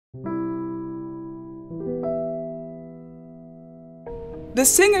The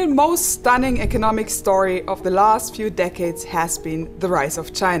single most stunning economic story of the last few decades has been the rise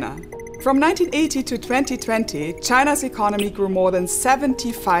of China. From 1980 to 2020, China's economy grew more than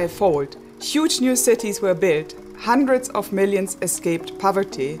 75-fold. Huge new cities were built, hundreds of millions escaped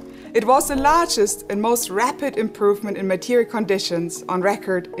poverty. It was the largest and most rapid improvement in material conditions on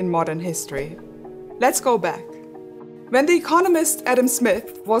record in modern history. Let's go back. When the economist Adam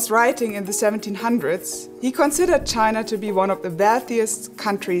Smith was writing in the 1700s, he considered China to be one of the wealthiest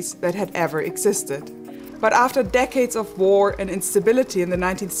countries that had ever existed. But after decades of war and instability in the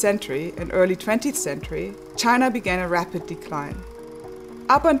 19th century and early 20th century, China began a rapid decline.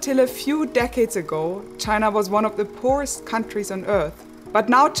 Up until a few decades ago, China was one of the poorest countries on earth. But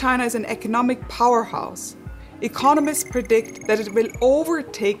now China is an economic powerhouse. Economists predict that it will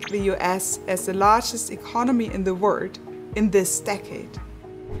overtake the US as the largest economy in the world in this decade.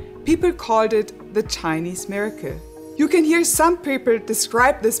 People called it the Chinese miracle. You can hear some people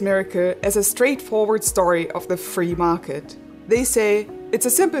describe this miracle as a straightforward story of the free market. They say, it's a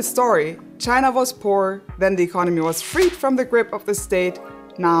simple story. China was poor, then the economy was freed from the grip of the state,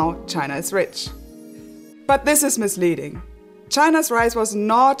 now China is rich. But this is misleading. China's rise was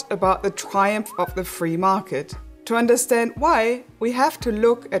not about the triumph of the free market. To understand why, we have to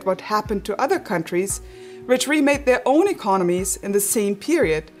look at what happened to other countries which remade their own economies in the same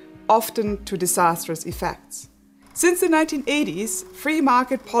period, often to disastrous effects. Since the 1980s, free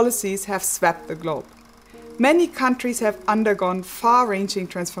market policies have swept the globe. Many countries have undergone far-ranging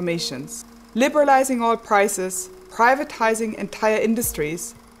transformations, liberalizing all prices, privatizing entire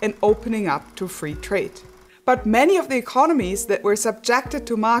industries, and opening up to free trade. But many of the economies that were subjected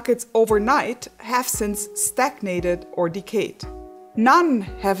to markets overnight have since stagnated or decayed. None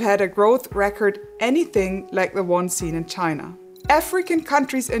have had a growth record anything like the one seen in China. African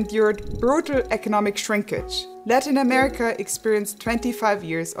countries endured brutal economic shrinkage. Latin America experienced 25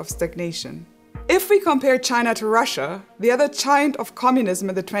 years of stagnation. If we compare China to Russia, the other giant of communism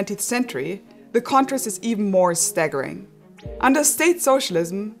in the 20th century, the contrast is even more staggering. Under state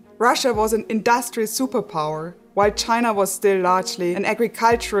socialism, Russia was an industrial superpower, while China was still largely an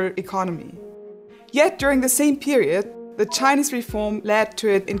agricultural economy. Yet during the same period, the Chinese reform led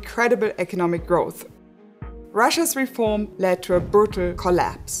to an incredible economic growth. Russia's reform led to a brutal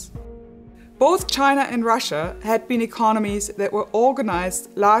collapse. Both China and Russia had been economies that were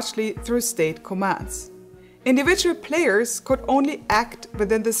organized largely through state commands. Individual players could only act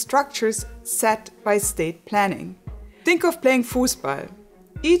within the structures set by state planning. Think of playing foosball.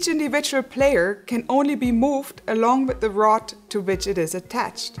 Each individual player can only be moved along with the rod to which it is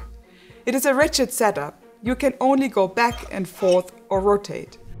attached. It is a rigid setup. You can only go back and forth or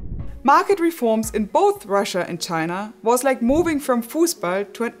rotate. Market reforms in both Russia and China was like moving from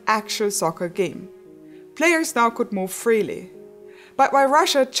foosball to an actual soccer game. Players now could move freely. But while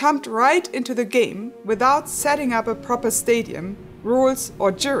Russia jumped right into the game without setting up a proper stadium, rules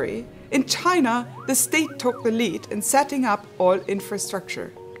or jury, in China, the state took the lead in setting up all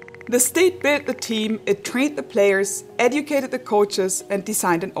infrastructure. The state built the team, it trained the players, educated the coaches, and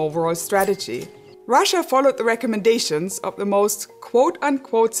designed an overall strategy. Russia followed the recommendations of the most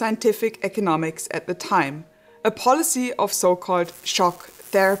quote-unquote scientific economics at the time, a policy of so-called shock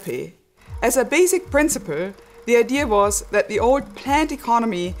therapy. As a basic principle, the idea was that the old planned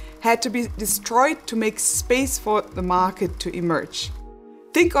economy had to be destroyed to make space for the market to emerge.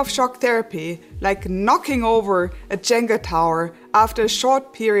 Think of shock therapy like knocking over a Jenga tower after a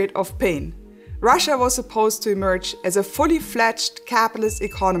short period of pain. Russia was supposed to emerge as a fully fledged capitalist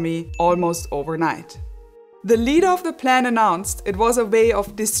economy almost overnight. The leader of the plan announced it was a way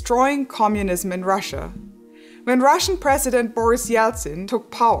of destroying communism in Russia. When Russian President Boris Yeltsin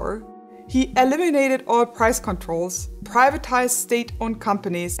took power, he eliminated all price controls, privatized state-owned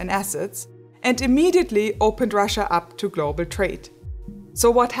companies and assets, and immediately opened Russia up to global trade. So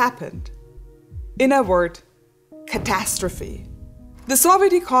what happened? In a word, catastrophe. The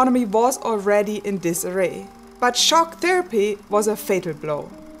Soviet economy was already in disarray, but shock therapy was a fatal blow.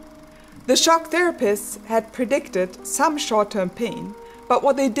 The shock therapists had predicted some short-term pain, but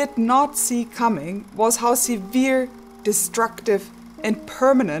what they did not see coming was how severe, destructive, and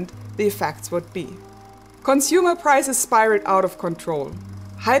permanent the effects would be. Consumer prices spiraled out of control.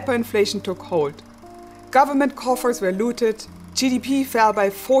 Hyperinflation took hold. Government coffers were looted. GDP fell by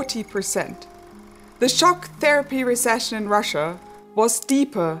 40%. The shock therapy recession in Russia was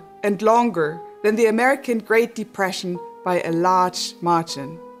deeper and longer than the American Great Depression by a large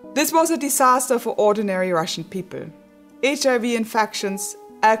margin. This was a disaster for ordinary Russian people. HIV infections,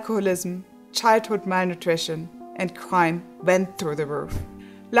 alcoholism, childhood malnutrition, and crime went through the roof.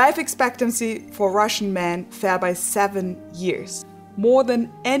 Life expectancy for Russian men fell by 7 years, more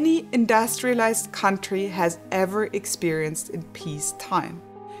than any industrialized country has ever experienced in peacetime.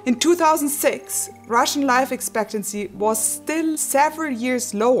 In 2006, Russian life expectancy was still several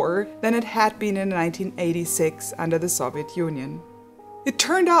years lower than it had been in 1986 under the Soviet Union. It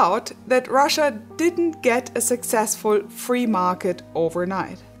turned out that Russia didn't get a successful free market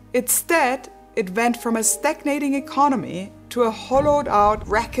overnight. Instead, it went from a stagnating economy to a hollowed-out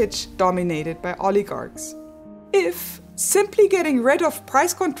wreckage dominated by oligarchs. If simply getting rid of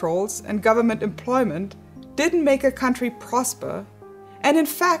price controls and government employment didn't make a country prosper, and in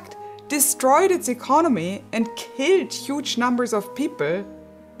fact destroyed its economy and killed huge numbers of people,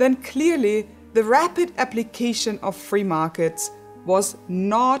 then clearly the rapid application of free markets was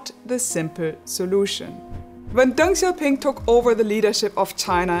not the simple solution. When Deng Xiaoping took over the leadership of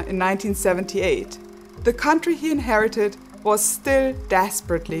China in 1978, the country he inherited was still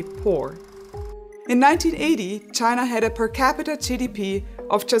desperately poor. In 1980, China had a per capita GDP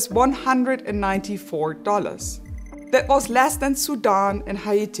of just $194. That was less than Sudan and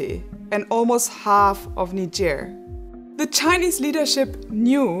Haiti, and almost half of Niger. The Chinese leadership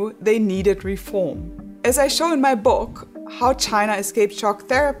knew they needed reform. As I show in my book, How China Escaped Shock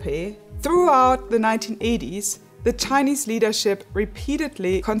Therapy, throughout the 1980s, the Chinese leadership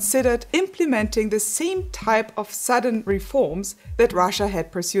repeatedly considered implementing the same type of sudden reforms that Russia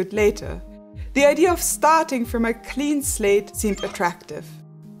had pursued later. The idea of starting from a clean slate seemed attractive,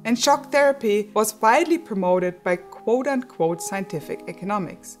 and shock therapy was widely promoted by quote-unquote scientific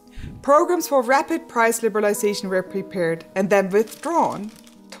economics. Programs for rapid price liberalization were prepared and then withdrawn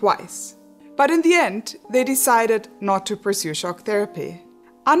twice. But in the end, they decided not to pursue shock therapy.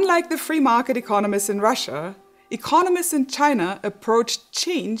 Unlike the free market economists in Russia, economists in China approached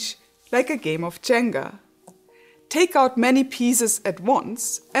change like a game of Jenga. Take out many pieces at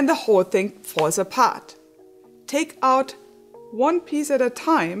once and the whole thing falls apart. Take out one piece at a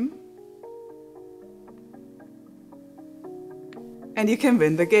time and you can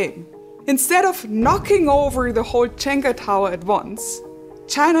win the game. Instead of knocking over the whole Jenga tower at once,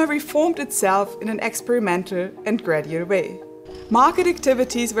 China reformed itself in an experimental and gradual way. Market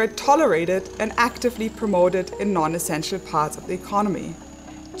activities were tolerated and actively promoted in non-essential parts of the economy.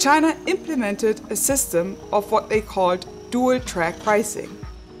 China implemented a system of what they called dual-track pricing.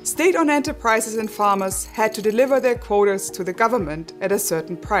 State-owned enterprises and farmers had to deliver their quotas to the government at a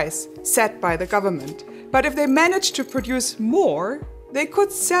certain price, set by the government. But if they managed to produce more, they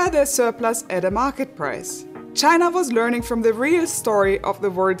could sell their surplus at a market price. China was learning from the real story of the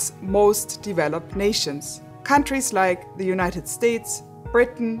world's most developed nations, countries like the United States,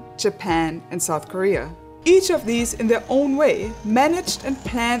 Britain, Japan, and South Korea. Each of these, in their own way, managed and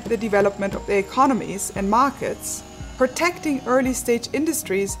planned the development of their economies and markets, protecting early-stage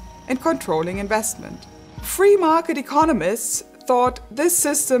industries and controlling investment. Free market economists thought this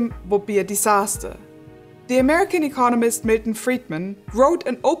system would be a disaster. The American economist Milton Friedman wrote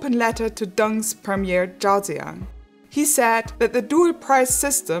an open letter to Deng's premier Zhao Ziyang. He said that the dual price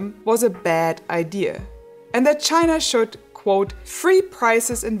system was a bad idea and that China should, quote, free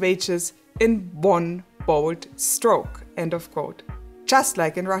prices and wages in one bold stroke, end of quote, just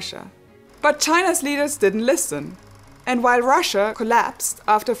like in Russia. But China's leaders didn't listen. And while Russia collapsed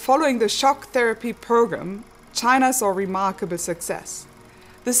after following the shock therapy program, China saw remarkable success.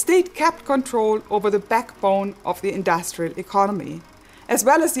 The state kept control over the backbone of the industrial economy, as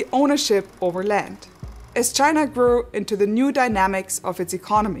well as the ownership over land. As China grew into the new dynamics of its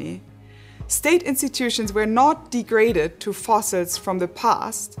economy, state institutions were not degraded to fossils from the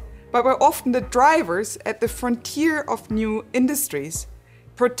past, but were often the drivers at the frontier of new industries,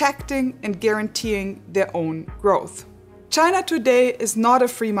 protecting and guaranteeing their own growth. China today is not a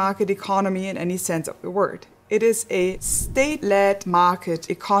free market economy in any sense of the word. It is a state-led market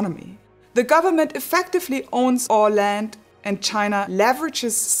economy. The government effectively owns all land, and China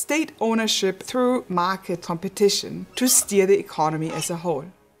leverages state ownership through market competition to steer the economy as a whole.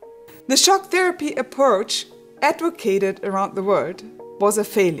 The shock therapy approach, advocated around the world, was a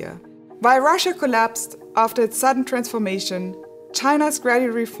failure. While Russia collapsed after its sudden transformation, China's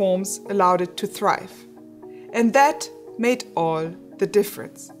gradual reforms allowed it to thrive. And that made all the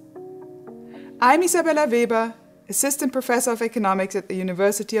difference. I'm Isabella Weber, Assistant Professor of Economics at the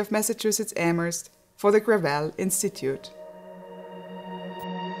University of Massachusetts Amherst for the Gravel Institute.